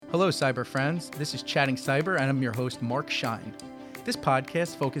Hello, cyber friends. This is Chatting Cyber, and I'm your host, Mark Shine. This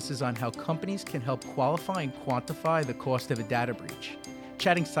podcast focuses on how companies can help qualify and quantify the cost of a data breach.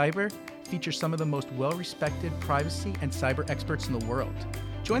 Chatting Cyber features some of the most well-respected privacy and cyber experts in the world.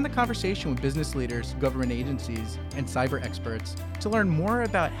 Join the conversation with business leaders, government agencies, and cyber experts to learn more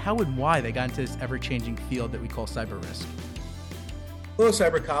about how and why they got into this ever-changing field that we call cyber risk. Hello,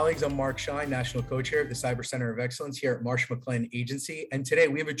 cyber colleagues. I'm Mark Shine, National Co-Chair of the Cyber Center of Excellence here at Marsh McLennan Agency. And today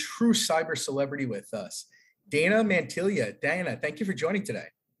we have a true cyber celebrity with us, Dana Mantiglia. Dana, thank you for joining today.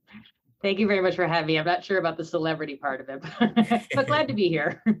 Thank you very much for having me. I'm not sure about the celebrity part of it, but glad to be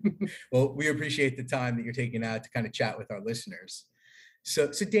here. Well, we appreciate the time that you're taking out to kind of chat with our listeners.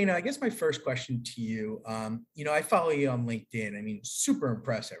 So Dana, I guess my first question to you, I follow you on LinkedIn. I mean, super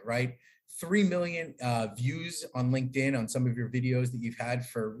impressive, right? 3 million views on LinkedIn on some of your videos that you've had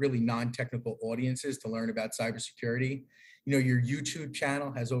for really non-technical audiences to learn about cybersecurity. You know, your YouTube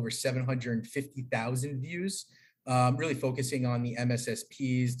channel has over 750,000 views, really focusing on the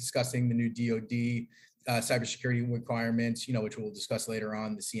MSSPs, discussing the new DoD cybersecurity requirements, which we'll discuss later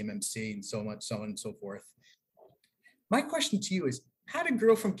on, the CMMC and so on and so forth. My question to you is, how did a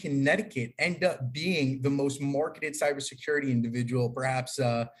girl from Connecticut end up being the most marketed cybersecurity individual, perhaps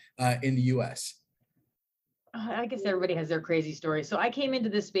in the U.S.? I guess everybody has their crazy story. So I came into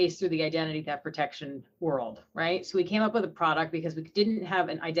this space through the identity theft protection world, right? So we came up with a product because we didn't have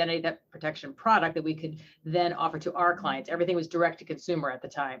an identity theft protection product that we could then offer to our clients. Everything was direct to consumer at the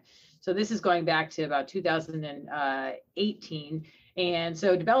time. So this is going back to about 2018. And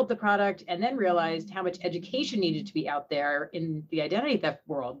so developed the product and then realized how much education needed to be out there in the identity theft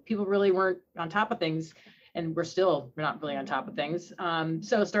world. People really weren't on top of things, and we're not really on top of things.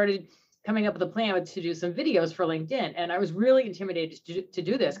 So started coming up with a plan to do some videos for LinkedIn. And I was really intimidated to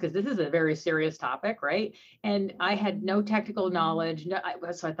do this because this is a very serious topic, right? And I had no technical knowledge.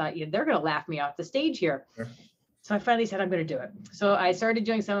 So I thought, they're going to laugh me off the stage here. Sure. So I finally said, I'm going to do it. So I started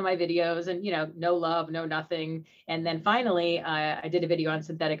doing some of my videos and, no love, no nothing. And then finally, I did a video on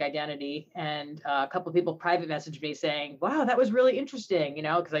synthetic identity, and a couple of people private messaged me saying, wow, that was really interesting,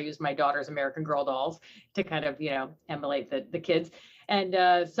 because I used my daughter's American Girl dolls to kind of, emulate the kids. And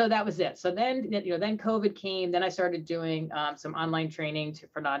so that was it. So then, then COVID came. Then I started doing some online training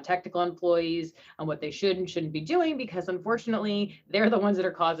for non-technical employees on what they should and shouldn't be doing, because unfortunately, they're the ones that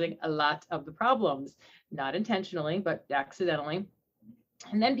are causing a lot of the problems, not intentionally, but accidentally.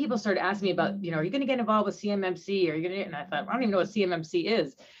 And then people started asking me about, are you going to get involved with CMMC? And I thought, I don't even know what CMMC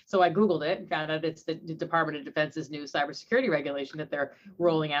is. So I Googled it and found out it's the Department of Defense's new cybersecurity regulation that they're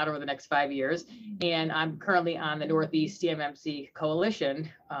rolling out over the next 5 years. And I'm currently on the Northeast CMMC Coalition,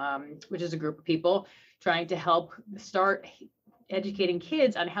 which is a group of people trying to help start educating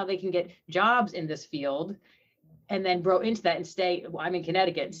kids on how they can get jobs in this field and then grow into that and stay. I'm in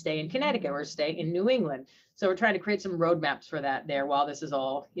Connecticut, stay in Connecticut or stay in New England. So we're trying to create some roadmaps for that there while this is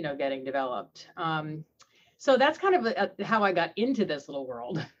all, getting developed. So that's kind of how I got into this little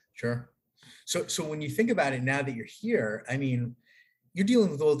world. Sure. So when you think about it now that you're here, I mean, you're dealing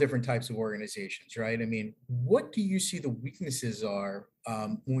with all different types of organizations, right? I mean, what do you see the weaknesses are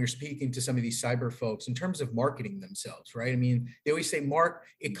when we're speaking to some of these cyber folks in terms of marketing themselves, right? I mean, they always say, Mark,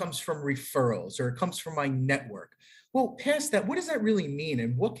 it comes from referrals or it comes from my network. Well, past that, what does that really mean?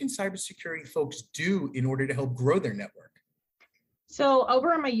 And what can cybersecurity folks do in order to help grow their network? So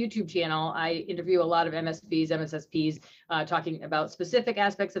over on my YouTube channel, I interview a lot of MSPs, MSSPs, talking about specific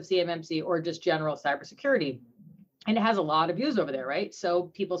aspects of CMMC or just general cybersecurity. And it has a lot of views over there, right?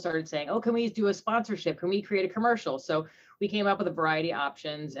 So people started saying, oh, can we do a sponsorship? Can we create a commercial? So we came up with a variety of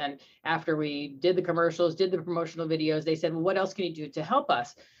options. And after we did the commercials, did the promotional videos, they said, well, what else can you do to help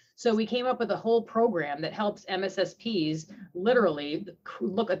us? So we came up with a whole program that helps MSSPs literally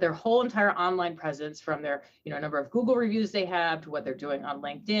look at their whole entire online presence, from their number of Google reviews they have to what they're doing on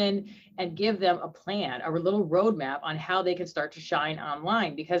LinkedIn, and give them a plan, a little roadmap on how they can start to shine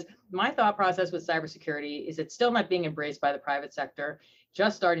online. Because my thought process with cybersecurity is it's still not being embraced by the private sector,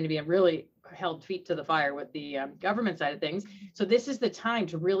 just starting to be really held feet to the fire with the government side of things. So this is the time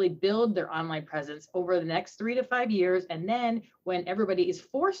to really build their online presence over the next 3 to 5 years. And then when everybody is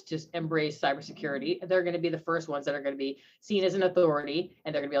forced to embrace cybersecurity, they're going to be the first ones that are going to be seen as an authority,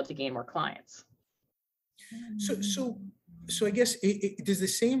 and they're going to be able to gain more clients. So I guess does the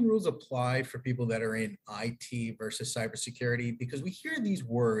same rules apply for people that are in IT versus cybersecurity? Because we hear these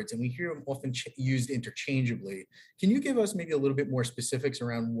words and we hear them often used interchangeably. Can you give us maybe a little bit more specifics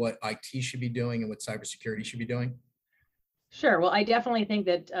around what IT should be doing and what cybersecurity should be doing? Sure. Well, I definitely think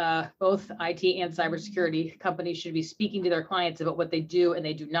that both IT and cybersecurity companies should be speaking to their clients about what they do and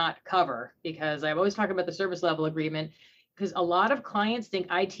they do not cover, because I'm always talking about the service level agreement. because a lot of clients think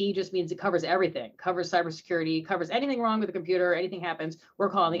IT just means it covers everything, covers cybersecurity, covers anything wrong with the computer, anything happens, we're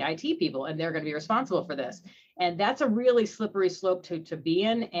calling the IT people and they're going to be responsible for this. And that's a really slippery slope to be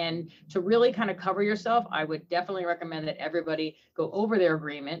in. And to really kind of cover yourself, I would definitely recommend that everybody go over their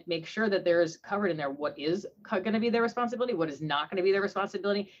agreement, make sure that there's covered in there what is going to be their responsibility, what is not going to be their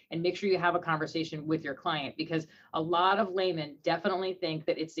responsibility, and make sure you have a conversation with your client, because a lot of laymen definitely think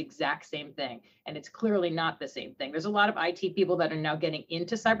that it's the exact same thing, and it's clearly not the same thing. There's a lot of IT people that are now getting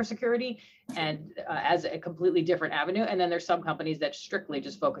into cybersecurity and as a completely different avenue. And then there's some companies that strictly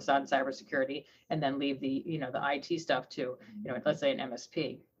just focus on cybersecurity and then leave the, the IT stuff to, let's say an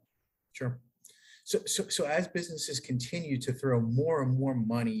MSP. Sure. So as businesses continue to throw more and more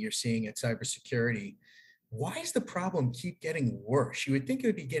money you're seeing at cybersecurity, why does the problem keep getting worse? You would think it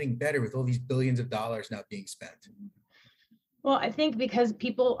would be getting better with all these billions of dollars now being spent. Well, I think because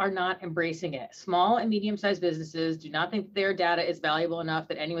people are not embracing it. Small and medium-sized businesses do not think their data is valuable enough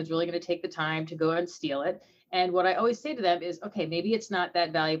that anyone's really going to take the time to go and steal it. And what I always say to them is, okay, maybe it's not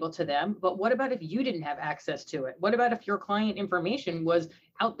that valuable to them, but what about if you didn't have access to it? What about if your client information was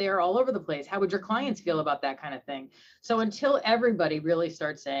out there all over the place? How would your clients feel about that kind of thing? So until everybody really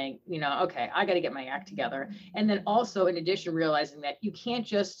starts saying, okay, I got to get my act together. And then also, in addition, realizing that you can't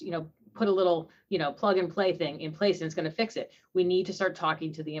just, put a little, plug and play thing in place and it's going to fix it. We need to start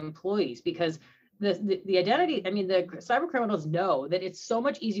talking to the employees, because the identity, the cyber criminals know that it's so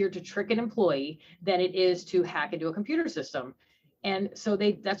much easier to trick an employee than it is to hack into a computer system. And so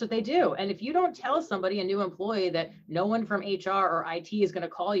that's what they do. And if you don't tell somebody, a new employee, that no one from HR or IT is going to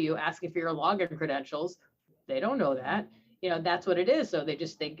call you asking for your login credentials, they don't know that. That's what it is. So they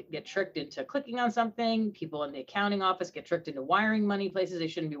get tricked into clicking on something. People in the accounting office get tricked into wiring money places they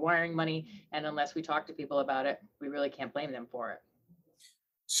shouldn't be wiring money. And unless we talk to people about it, we really can't blame them for it.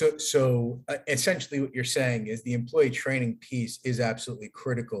 So essentially what you're saying is the employee training piece is absolutely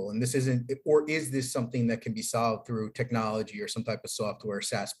critical. And this isn't, or is this something that can be solved through technology or some type of software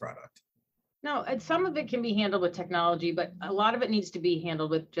SaaS product? No, and some of it can be handled with technology, but a lot of it needs to be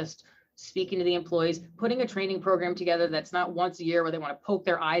handled with just speaking to the employees, putting a training program together that's not once a year where they want to poke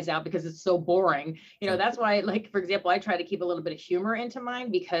their eyes out because it's so boring. That's why, like, for example, I try to keep a little bit of humor into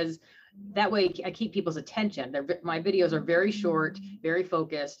mine, because that way I keep people's attention. My videos are very short, very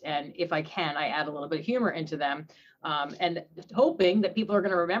focused. And if I can, I add a little bit of humor into them, and hoping that people are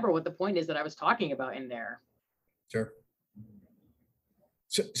going to remember what the point is that I was talking about in there. Sure.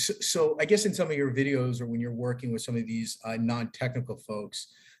 So I guess in some of your videos, or when you're working with some of these non-technical folks,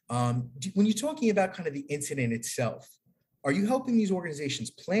 when you're talking about kind of the incident itself, are you helping these organizations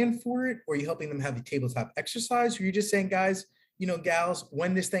plan for it? Or are you helping them have the tabletop exercise? Or are you just saying, guys, gals,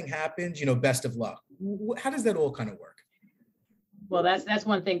 when this thing happens, best of luck? How does that all kind of work? Well, that's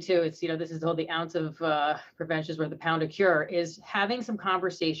one thing too. It's, this is the whole, the ounce of prevention is worth a pound of cure, is having some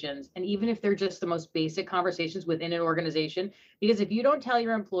conversations. And even if they're just the most basic conversations within an organization, because if you don't tell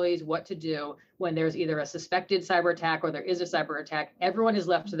your employees what to do when there's either a suspected cyber attack or there is a cyber attack, everyone is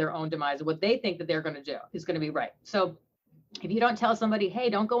left to their own demise. And what they think that they're going to do is going to be right. So if you don't tell somebody, hey,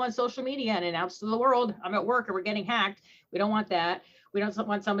 don't go on social media and announce to the world, I'm at work and we're getting hacked. We don't want that. We don't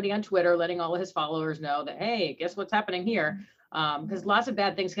want somebody on Twitter letting all of his followers know that, hey, guess what's happening here? Because lots of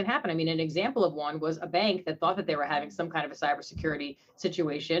bad things can happen. An example of one was a bank that thought that they were having some kind of a cybersecurity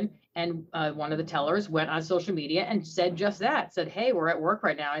situation. And one of the tellers went on social media and said just that, said, hey, we're at work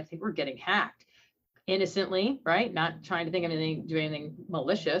right now. I think we're getting hacked. Innocently, right? Not trying to think of anything, do anything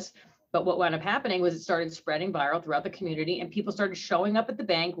malicious. But what wound up happening was it started spreading viral throughout the community, and people started showing up at the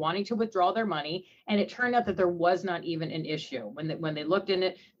bank wanting to withdraw their money. And it turned out that there was not even an issue. When they looked in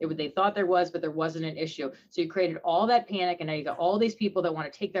it, they thought there was, but there wasn't an issue. So you created all that panic, and now you got all these people that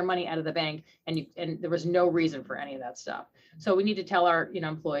want to take their money out of the bank, and there was no reason for any of that stuff. So we need to tell our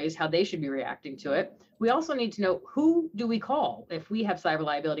employees how they should be reacting to it. We also need to know, who do we call? If we have cyber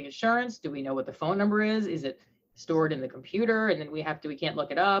liability insurance, do we know what the phone number is? Is it stored in the computer and then we can't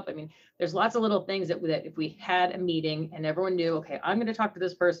look it up? There's lots of little things that if we had a meeting and everyone knew, okay, I'm going to talk to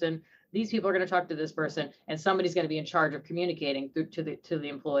this person, these people are going to talk to this person, and somebody's going to be in charge of communicating to the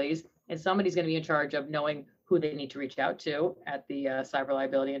employees, and somebody's going to be in charge of knowing who they need to reach out to at the cyber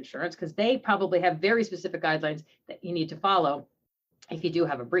liability insurance, because they probably have very specific guidelines that you need to follow if you do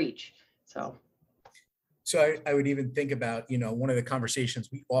have a breach. So I would even think about, one of the conversations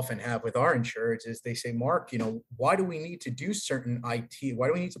we often have with our insurers is they say, Mark, why do we need to do certain IT? Why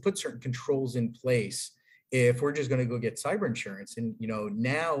do we need to put certain controls in place if we're just going to go get cyber insurance. And,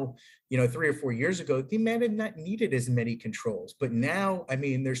 now, 3 or 4 years ago, they might have not needed as many controls. But now, I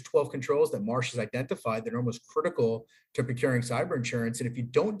mean, there's 12 controls that Marsh has identified that are almost critical to procuring cyber insurance. And if you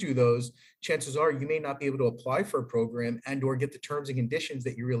don't do those, chances are you may not be able to apply for a program and or get the terms and conditions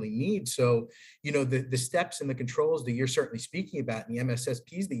that you really need. So, the steps and the controls that you're certainly speaking about, and the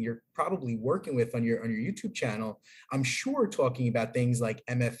MSSPs that you're probably working with on your YouTube channel, I'm sure talking about things like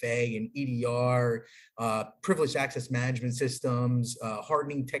MFA and EDR, privileged access management systems,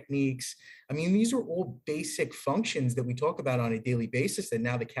 hardening techniques. I mean, these are all basic functions that we talk about on a daily basis that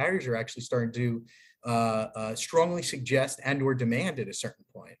now the carriers are actually starting to strongly suggest and or demand at a certain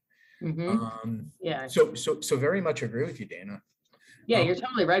point. Yeah. So very much agree with you, Dana. Yeah, you're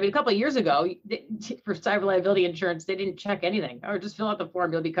totally right. I mean, a couple of years ago, for cyber liability insurance, they didn't check anything, or just fill out the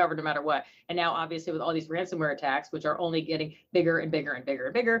form, you'll be covered no matter what. And now, obviously, with all these ransomware attacks, which are only getting bigger and bigger and bigger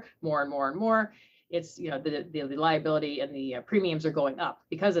and bigger, more and more and more, it's, the liability and the premiums are going up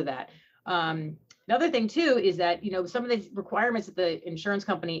because of that. Another thing too is that, some of the requirements that the insurance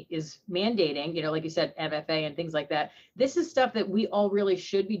company is mandating, like you said, MFA and things like that. This is stuff that we all really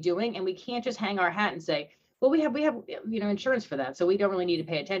should be doing, and we can't just hang our hat and say, well, we have insurance for that, so we don't really need to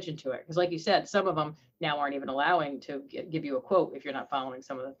pay attention to it. Because like you said, some of them now aren't even allowing to give you a quote if you're not following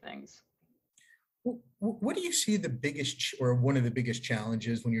some of the things. What do you see the biggest or one of the biggest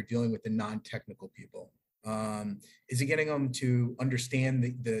challenges when you're dealing with the non-technical people? Is it getting them to understand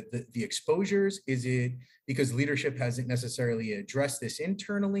the exposures? Is it because leadership hasn't necessarily addressed this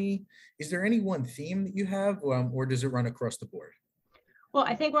internally? Is there any one theme that you have, or does it run across the board? Well,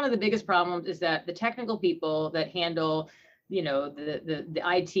 I think one of the biggest problems is that the technical people that handle, the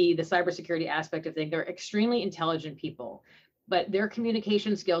IT, the cybersecurity aspect of things, they're extremely intelligent people, but their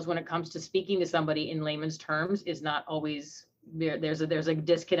communication skills when it comes to speaking to somebody in layman's terms is not always there. There's a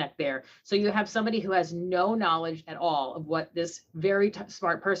disconnect there. So you have somebody who has no knowledge at all of what this very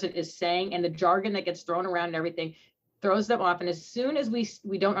smart person is saying, and the jargon that gets thrown around and everything throws them off. And as soon as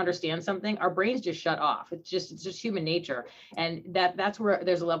we don't understand something, our brains just shut off. It's just human nature. And that's where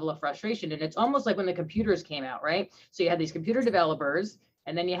there's a level of frustration. And it's almost like when the computers came out, right? So you had these computer developers,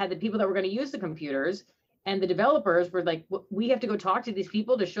 and then you had the people that were going to use the computers, and the developers were like, we have to go talk to these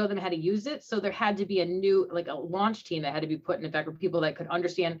people to show them how to use it. So there had to be a new, like a launch team that had to be put in effect for people that could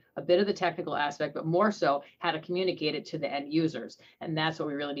understand a bit of the technical aspect, but more so how to communicate it to the end users. And that's what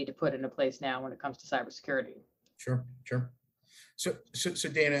we really need to put into place now when it comes to cybersecurity. Sure. So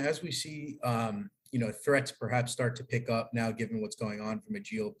Dana, as we see, threats perhaps start to pick up now, given what's going on from a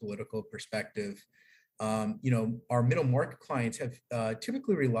geopolitical perspective, our middle market clients have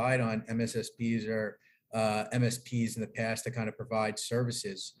typically relied on MSSPs or MSPs in the past to kind of provide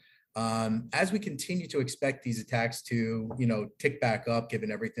services. As we continue to expect these attacks to, tick back up, given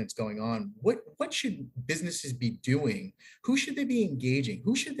everything that's going on, what should businesses be doing? Who should they be engaging?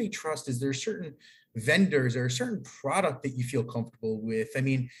 Who should they trust? Is there certain vendors or a certain product that you feel comfortable with? I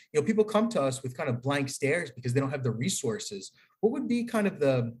mean, people come to us with kind of blank stares because they don't have the resources. What would be kind of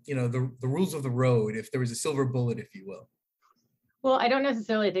the rules of the road if there was a silver bullet, if you will? Well, I don't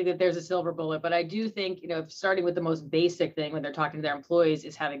necessarily think that there's a silver bullet, but I do think, starting with the most basic thing when they're talking to their employees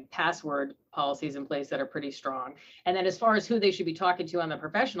is having password policies in place that are pretty strong. And then as far as who they should be talking to on the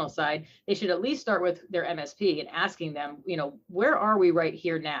professional side, they should at least start with their MSP and asking them, where are we right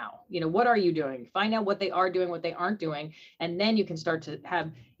here now? What are you doing? Find out what they are doing, what they aren't doing. And then you can start to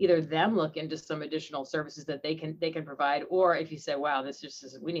have either them look into some additional services that they can provide. Or if you say, wow,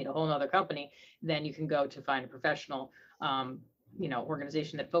 we need a whole nother company, then you can go to find a professional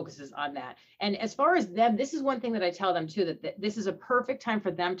organization that focuses on that. And as far as them, this is one thing that I tell them too, that this is a perfect time for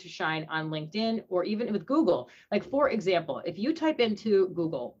them to shine on LinkedIn or even with Google. Like, for example, if you type into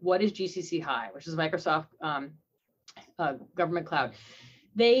Google, what is GCC High, which is Microsoft government cloud,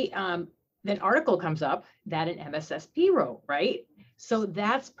 then article comes up that an MSSP wrote, right? So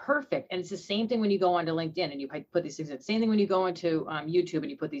that's perfect. And it's the same thing when you go onto LinkedIn and you put these things in. Same thing when you go into YouTube and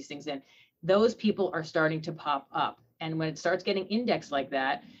you put these things in. Those people are starting to pop up. And when it starts getting indexed like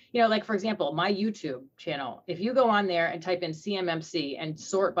that, like for example, my YouTube channel, if you go on there and type in CMMC and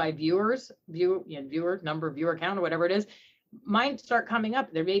sort by viewer number, viewer count, or whatever it is, mine start coming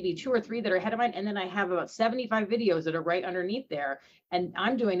up. There may be 2 or 3 that are ahead of mine. And then I have about 75 videos that are right underneath there. And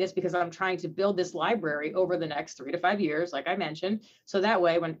I'm doing this because I'm trying to build this library over the next 3 to 5 years, like I mentioned. So that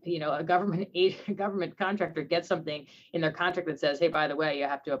way, when a government contractor gets something in their contract that says, hey, by the way, you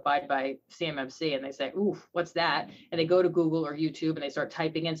have to abide by CMMC, and they say, ooh, what's that? And they go to Google or YouTube and they start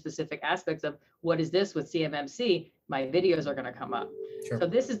typing in specific aspects of what is this with CMMC, my videos are going to come up. Sure. So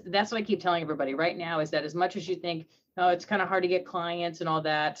that's what I keep telling everybody right now, is that as much as you think, oh, it's kind of hard to get clients and all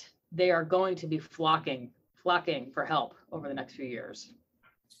that, they are going to be flocking flocking for help over the next few years.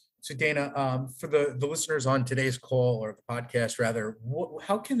 So Dana, for the listeners on today's call or the podcast rather,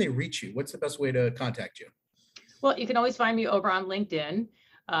 how can they reach you? What's the best way to contact you? Well, you can always find me over on LinkedIn,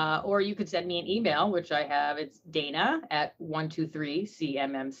 or you could send me an email, which I have. It's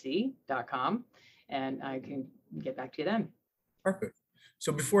dana@123cmmc.com, and I can get back to you then. Perfect.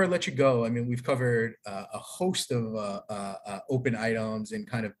 So before I let you go, I mean, we've covered a host of open items and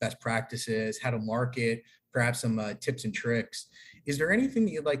kind of best practices, how to market, perhaps some tips and tricks. Is there anything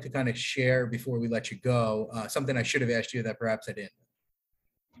that you'd like to kind of share before we let you go? Something I should have asked you that perhaps I didn't.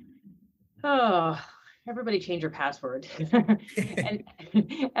 Oh, everybody change your password. And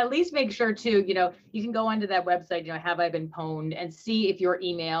at least make sure too, you can go onto that website, have I been pwned, and see if your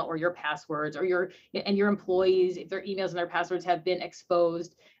email or your passwords or your employees, if their emails and their passwords have been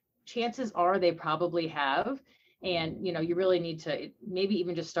exposed. Chances are they probably have. And, you really need to maybe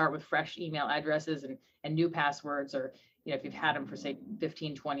even just start with fresh email addresses and new passwords, or, if you've had them for say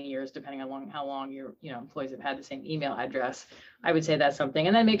 15, 20 years, depending on how long your, employees have had the same email address, I would say that's something.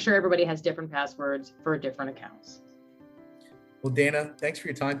 And then make sure everybody has different passwords for different accounts. Well, Dana, thanks for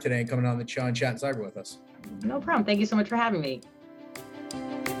your time today and coming on the show and chatting cyber with us. No problem. Thank you so much for having me.